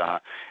with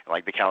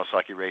like the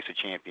Kawasaki Race of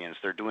Champions.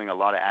 They're doing a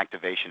lot of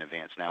activation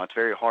events now. It's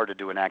very hard to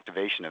do an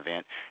activation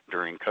event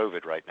during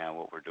COVID right now,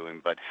 what we're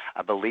doing, but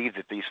I believe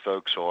that these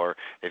folks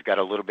they've got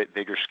a little bit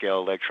bigger scale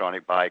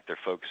electronic bike. They're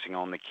focusing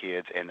on the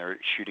kids, and they're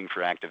shooting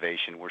for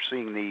activation. We're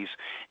seeing these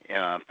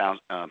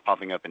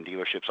popping up in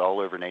dealerships all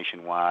over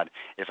nationwide.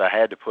 If I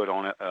had to put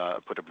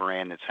a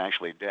brand that's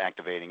actually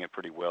activating it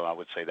pretty well, I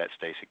would say that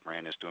Stasic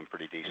brand is doing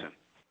pretty decent.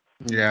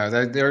 Yeah,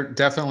 they're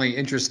definitely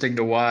interesting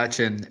to watch,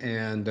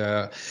 and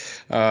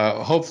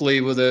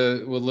hopefully with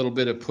a little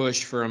bit of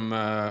push from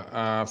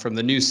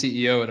the new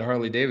CEO at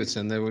Harley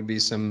Davidson, there would be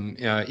some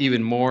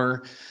even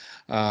more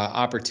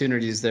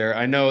opportunities there.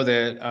 I know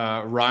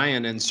that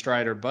Ryan and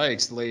Strider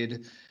Bikes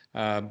laid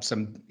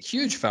some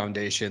huge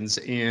foundations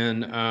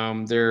in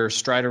their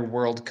Strider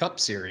World Cup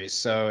series.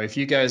 So if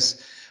you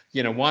guys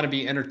want to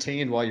be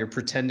entertained while you're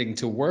pretending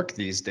to work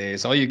these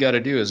days, all you got to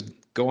do is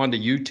go onto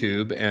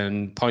YouTube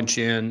and punch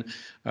in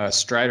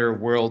Strider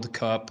World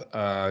Cup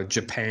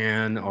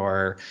Japan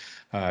or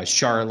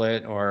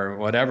Charlotte or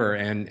whatever,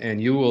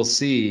 and you will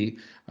see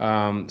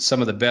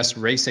some of the best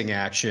racing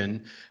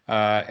action,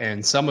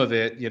 and some of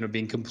it,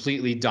 being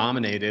completely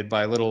dominated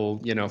by little,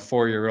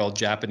 4-year-old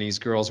Japanese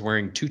girls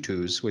wearing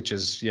tutus, which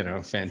is,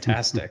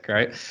 fantastic,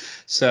 right?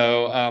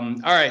 So, all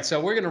right, so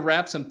we're going to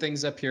wrap some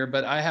things up here,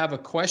 but I have a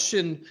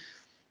question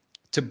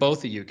to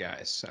both of you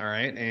guys. All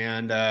right.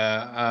 And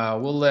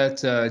we'll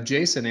let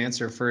Jason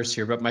answer first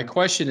here. But my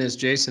question is,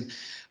 Jason,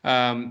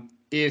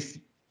 if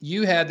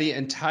you had the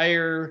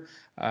entire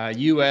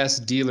U.S.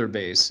 dealer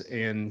base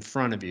in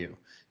front of you,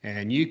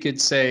 and you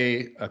could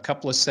say a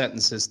couple of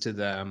sentences to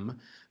them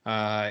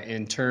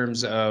in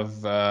terms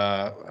of,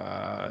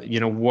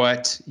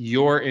 what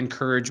your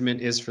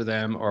encouragement is for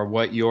them, or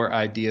what your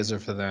ideas are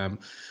for them,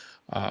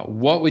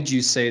 what would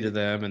you say to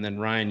them? And then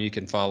Ryan, you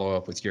can follow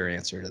up with your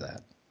answer to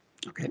that.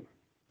 Okay.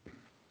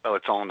 Oh,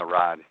 it's all in the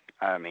ride.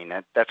 I mean,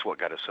 that's what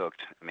got us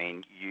hooked. I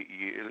mean,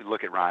 you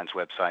look at Ryan's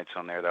websites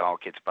on there. They're all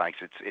kids' bikes.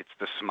 It's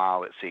the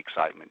smile. It's the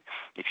excitement.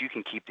 If you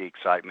can keep the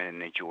excitement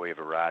and the joy of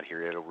a ride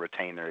here, it'll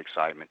retain their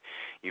excitement.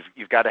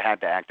 You've got to have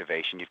the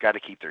activation. You've got to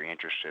keep their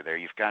interest there.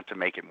 You've got to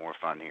make it more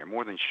fun here,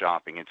 more than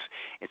shopping.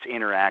 It's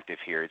interactive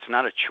here. It's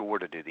not a chore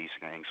to do these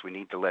things. We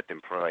need to let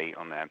them play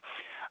on that.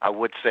 I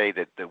would say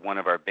that one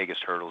of our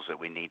biggest hurdles that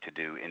we need to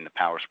do in the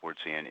power sports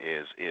end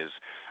is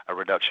a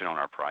reduction on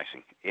our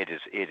pricing. It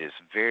is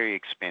very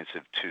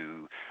expensive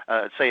to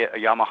say a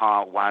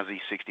Yamaha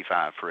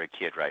YZ65 for a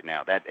kid right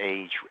now. That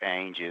age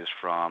range is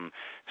from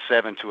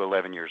 7 to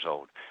 11 years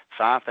old.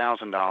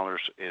 $5,000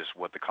 is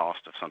what the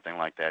cost of something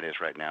like that is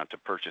right now to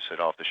purchase it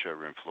off the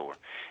showroom floor.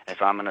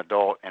 If I'm an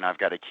adult and I've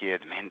got a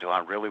kid, man, do I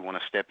really want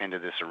to step into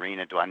this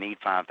arena? Do I need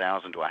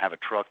 $5,000? Do I have a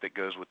truck that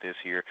goes with this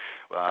here?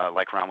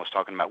 Like Ron was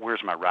talking about,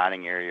 where's my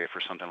riding area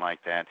for something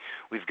like that?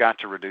 We've got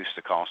to reduce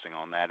the costing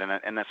on that,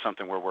 and that's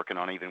something we're working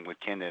on even with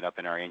Kendit up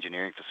in our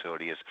engineering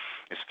facility is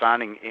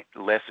finding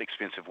less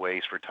expensive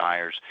ways for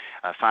tires,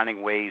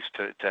 finding ways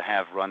to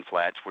have run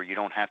flats where you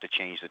don't have to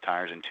change the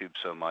tires and tubes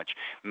so much,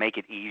 make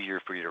it easier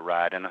for you to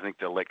ride. And I think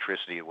the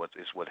electricity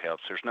is what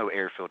helps. There's no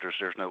air filters,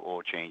 there's no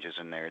oil changes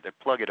in there. They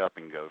plug it up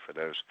and go for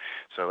those.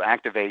 So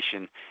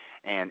activation,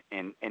 and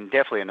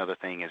definitely another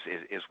thing is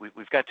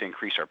we've got to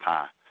increase our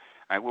pie.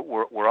 Right,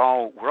 we're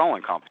all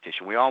in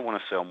competition. We all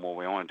want to sell more.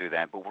 We want to do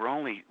that, but we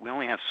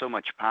only have so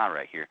much pie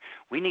right here.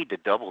 We need to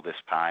double this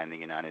pie in the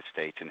United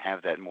States and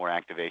have that more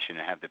activation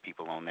and have the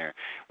people on there.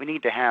 We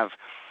need to have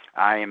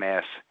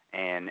IMS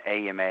and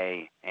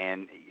AMA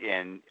and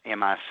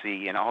MIC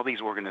and all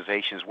these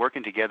organizations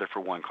working together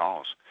for one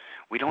cause.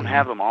 We don't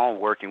have them all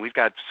working. We've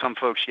got some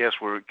folks, yes,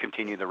 we're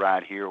continuing the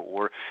ride here,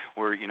 or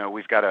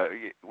we've got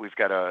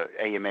a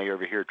AMA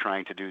over here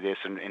trying to do this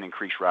and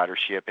increase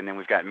ridership, and then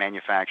we've got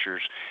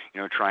manufacturers,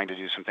 trying to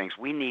do some things.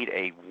 We need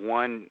a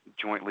one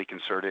jointly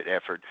concerted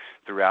effort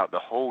throughout the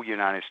whole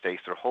United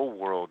States, the whole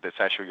world, that's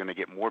actually going to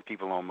get more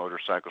people on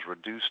motorcycles,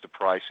 reduce the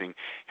pricing,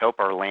 help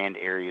our land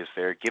areas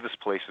there, give us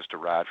places to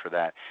ride for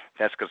that.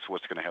 That's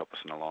what's going to help us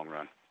in the long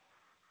run.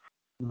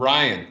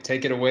 Ryan,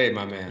 take it away,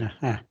 my man.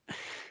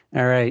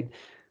 All right.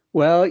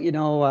 Well,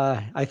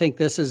 I think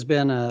this has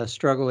been a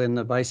struggle in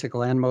the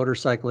bicycle and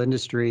motorcycle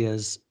industry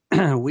as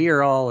we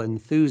are all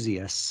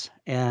enthusiasts,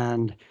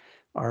 and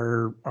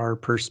our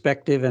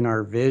perspective and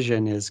our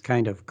vision is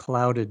kind of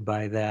clouded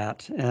by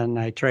that. And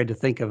I tried to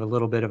think of a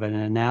little bit of an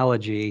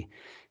analogy.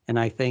 And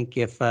I think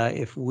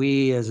if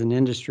we as an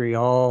industry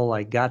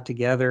all got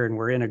together and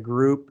we're in a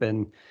group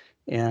and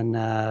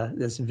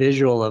this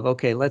visual of,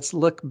 okay, let's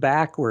look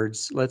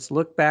backwards. Let's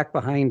look back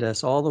behind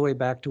us all the way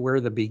back to where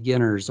the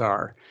beginners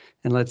are.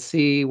 And let's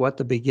see what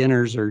the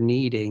beginners are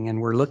needing.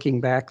 And we're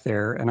looking back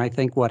there. And I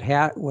think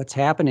what's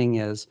happening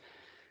is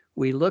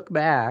we look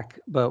back,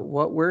 but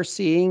what we're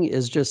seeing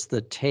is just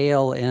the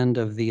tail end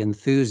of the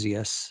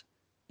enthusiasts.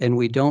 And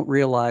we don't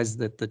realize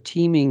that the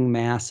teeming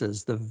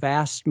masses, the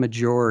vast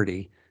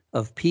majority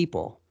of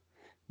people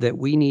that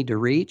we need to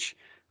reach,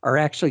 are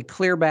actually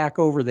clear back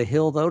over the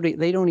hill, though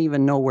they don't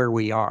even know where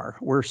we are.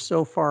 We're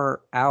so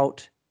far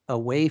out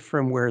away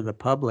from where the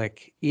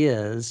public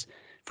is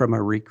from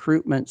a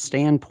recruitment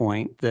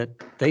standpoint that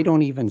they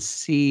don't even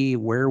see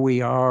where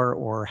we are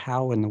or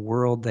how in the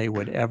world they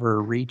would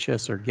ever reach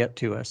us or get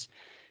to us.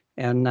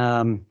 And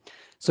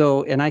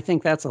I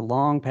think that's a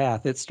long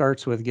path. It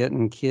starts with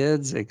getting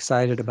kids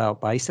excited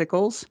about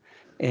bicycles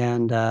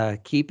and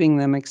keeping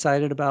them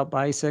excited about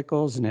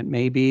bicycles. And it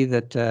may be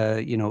that,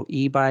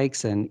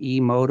 e-bikes and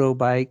e-moto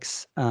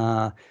bikes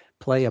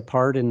play a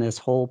part in this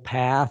whole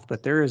path,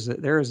 but there is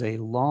a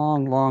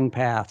long, long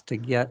path to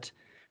get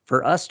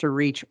for us to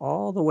reach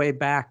all the way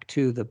back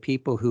to the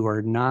people who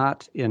are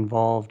not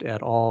involved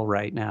at all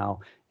right now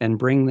and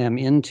bring them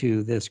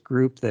into this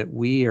group that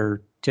we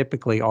are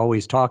typically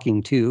always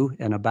talking to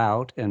and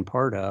about and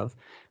part of.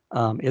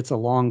 It's a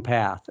long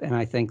path. And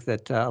I think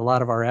that a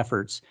lot of our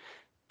efforts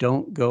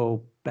don't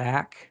go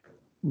back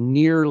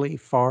nearly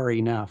far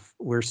enough.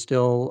 We're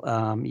still,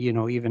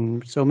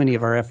 even so many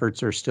of our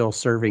efforts are still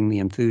serving the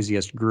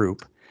enthusiast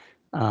group.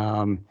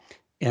 And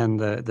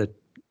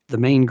the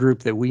main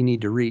group that we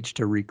need to reach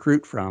to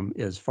recruit from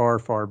is far,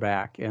 far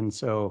back. And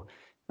so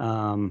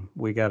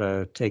we got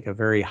to take a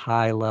very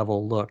high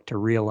level look to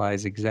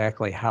realize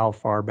exactly how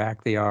far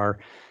back they are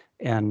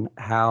and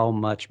how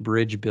much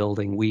bridge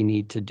building we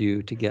need to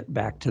do to get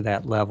back to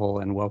that level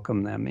and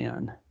welcome them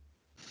in.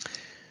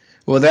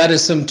 Well, that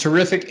is some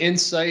terrific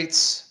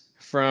insights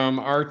from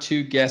our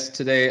two guests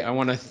today. I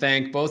want to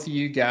thank both of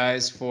you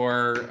guys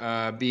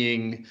for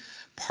being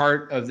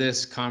part of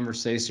this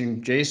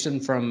conversation. Jason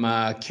from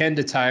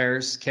Kendit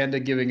Tires,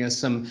 Kendit giving us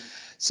some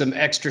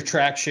extra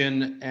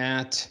traction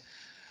on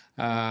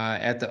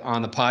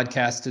the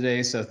podcast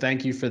today. So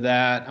thank you for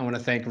that. I want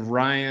to thank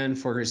Ryan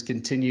for his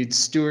continued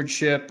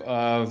stewardship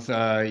of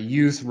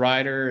Youth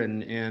Rider,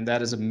 and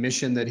that is a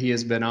mission that he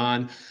has been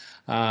on.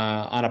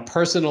 On a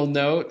personal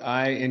note,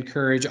 I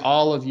encourage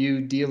all of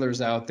you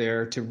dealers out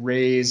there to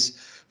raise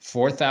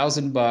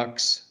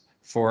 $4,000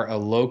 for a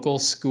local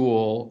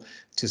school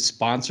to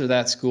sponsor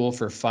that school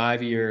for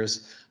 5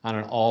 years on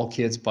an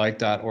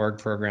allkidsbike.org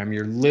program.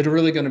 You're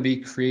literally going to be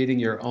creating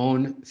your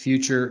own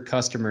future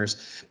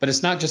customers. But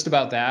it's not just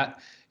about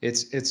that.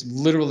 It's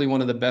literally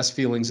one of the best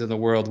feelings in the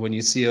world when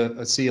you see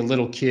a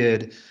little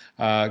kid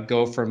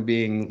go from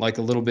being like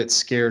a little bit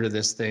scared of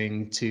this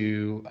thing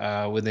to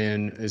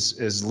within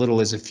as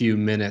little as a few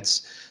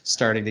minutes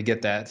starting to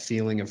get that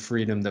feeling of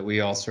freedom that we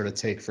all sort of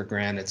take for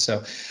granted.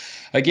 So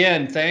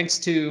again, thanks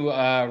to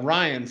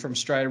Ryan from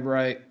Strider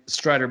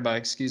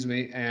Bike,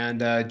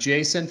 and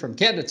Jason from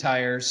Kendit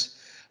Tires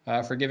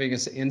for giving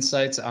us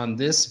insights on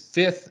this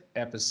 5th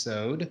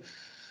episode.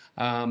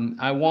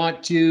 I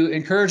want to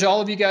encourage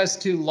all of you guys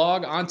to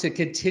log on to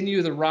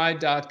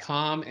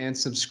continuetheride.com and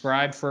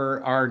subscribe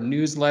for our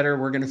newsletter.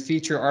 We're going to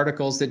feature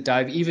articles that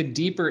dive even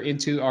deeper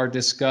into our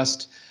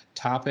discussed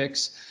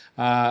topics.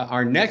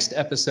 Our next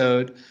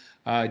episode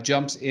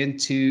jumps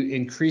into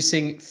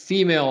increasing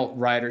female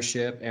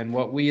ridership and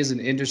what we as an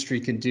industry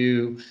can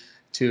do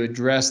to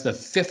address the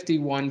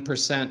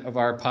 51% of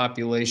our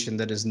population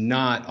that has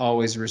not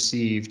always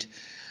received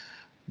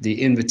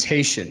the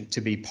invitation to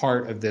be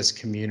part of this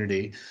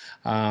community.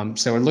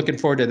 So we're looking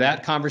forward to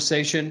that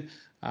conversation.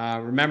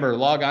 Remember,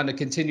 log on to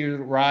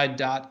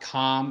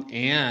continuetheride.com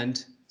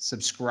and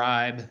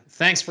subscribe.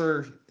 Thanks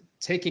for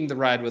taking the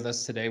ride with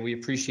us today. We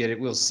appreciate it.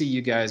 We'll see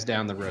you guys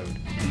down the road.